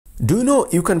Do you know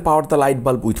you can power the light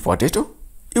bulb with potato?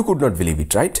 You could not believe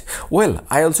it, right? Well,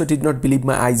 I also did not believe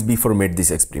my eyes before I made this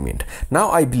experiment.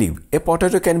 Now I believe a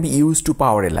potato can be used to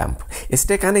power a lamp.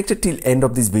 Stay connected till end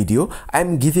of this video. I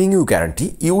am giving you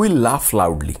guarantee you will laugh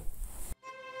loudly.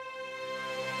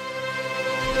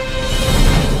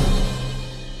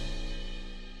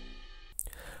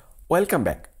 Welcome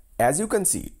back. As you can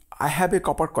see, I have a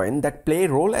copper coin that play a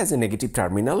role as a negative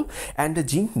terminal and a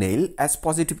zinc nail as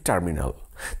positive terminal.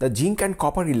 The zinc and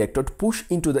copper electrode push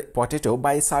into the potato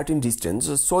by a certain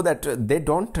distance so that they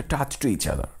don't touch to each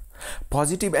other.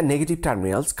 Positive and negative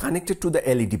terminals connected to the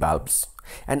LED bulbs,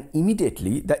 and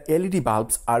immediately the LED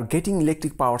bulbs are getting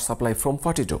electric power supply from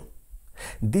potato.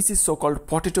 This is so-called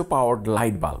potato powered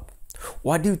light bulb.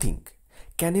 What do you think?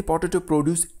 Can a potato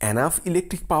produce enough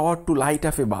electric power to light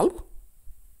up a bulb?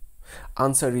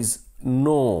 Answer is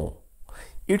no.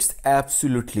 It's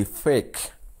absolutely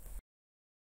fake.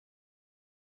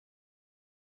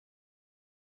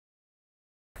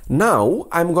 Now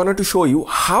I'm going to show you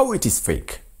how it is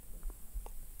fake.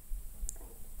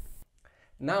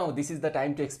 Now this is the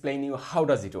time to explain you how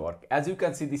does it work. As you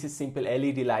can see, this is simple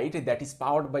LED light that is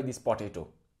powered by this potato.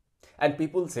 And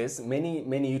people says, many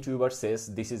YouTubers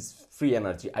says this is free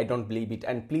energy. I don't believe it,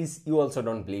 and please you also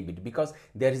don't believe it, because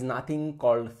there is nothing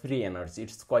called free energy.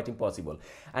 It's quite impossible.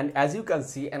 And as you can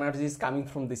see, energy is coming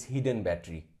from this hidden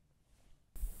battery.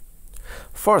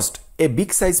 First, a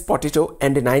big size potato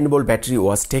and a 9-volt battery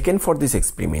was taken for this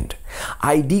experiment.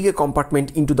 I dig a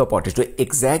compartment into the potato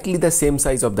exactly the same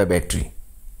size of the battery.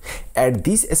 At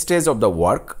this stage of the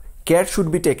work, care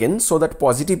should be taken so that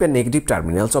positive and negative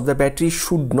terminals of the battery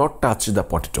should not touch the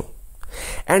potato.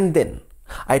 And then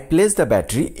I place the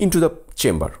battery into the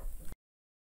chamber.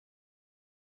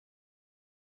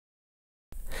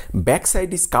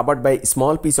 Backside is covered by a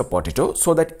small piece of potato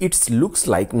so that it looks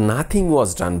like nothing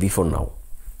was done before now.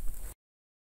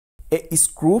 A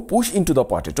screw pushed into the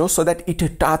potato so that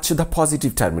it touches the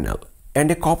positive terminal,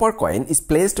 and a copper coin is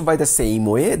placed by the same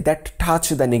way that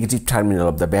touches the negative terminal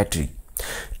of the battery.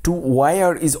 Two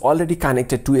wire is already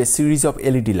connected to a series of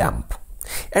LED lamp.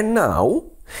 And now,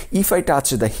 if I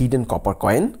touch the hidden copper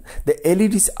coin, the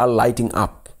LEDs are lighting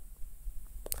up.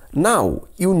 Now,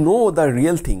 you know the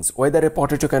real things, whether a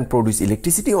potato can produce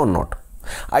electricity or not.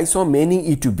 I saw many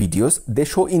YouTube videos, they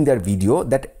show in their video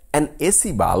that an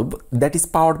AC bulb that is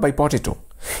powered by potato.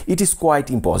 It is quite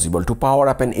impossible to power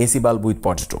up an AC bulb with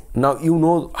potato. Now, you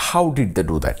know how did they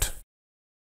do that.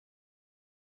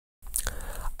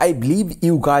 I believe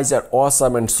you guys are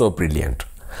awesome and so brilliant.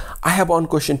 I have one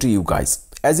question to you guys.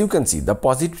 As you can see, the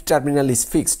positive terminal is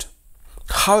fixed.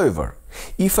 However,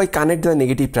 if I connect the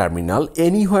negative terminal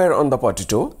anywhere on the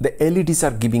potato, the LEDs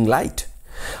are giving light.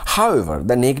 However,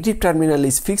 the negative terminal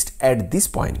is fixed at this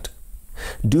point.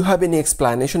 Do you have any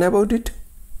explanation about it?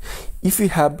 If you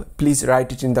have, please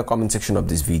write it in the comment section of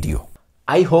this video.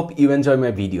 I hope you enjoy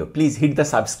my video. Please hit the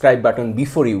subscribe button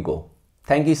before you go.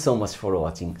 Thank you so much for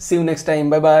watching. See you next time.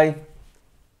 Bye bye.